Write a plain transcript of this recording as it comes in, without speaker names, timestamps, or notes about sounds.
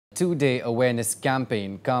two-day awareness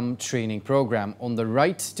campaign cum training program on the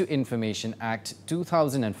Right to Information Act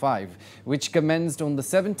 2005, which commenced on the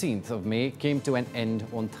 17th of May, came to an end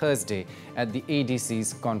on Thursday at the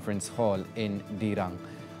ADC's conference hall in Dirang.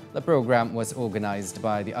 The program was organized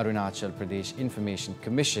by the Arunachal Pradesh Information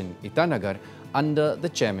Commission, Itanagar, under the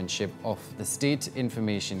chairmanship of the State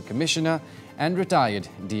Information Commissioner and retired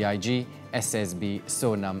DIG SSB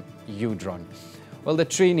Sonam Yudron. Well, the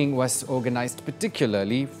training was organized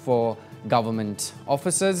particularly for government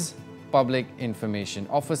officers, public information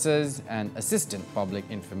officers and assistant public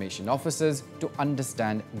information officers to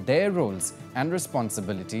understand their roles and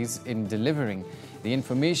responsibilities in delivering the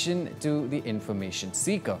information to the information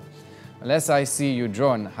seeker. Well, SIC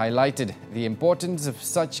Yudron highlighted the importance of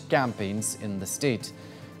such campaigns in the state.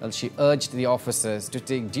 Well, she urged the officers to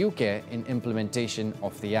take due care in implementation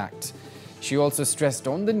of the Act. She also stressed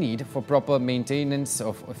on the need for proper maintenance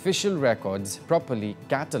of official records properly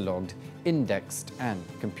catalogued, indexed and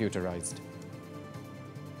computerized.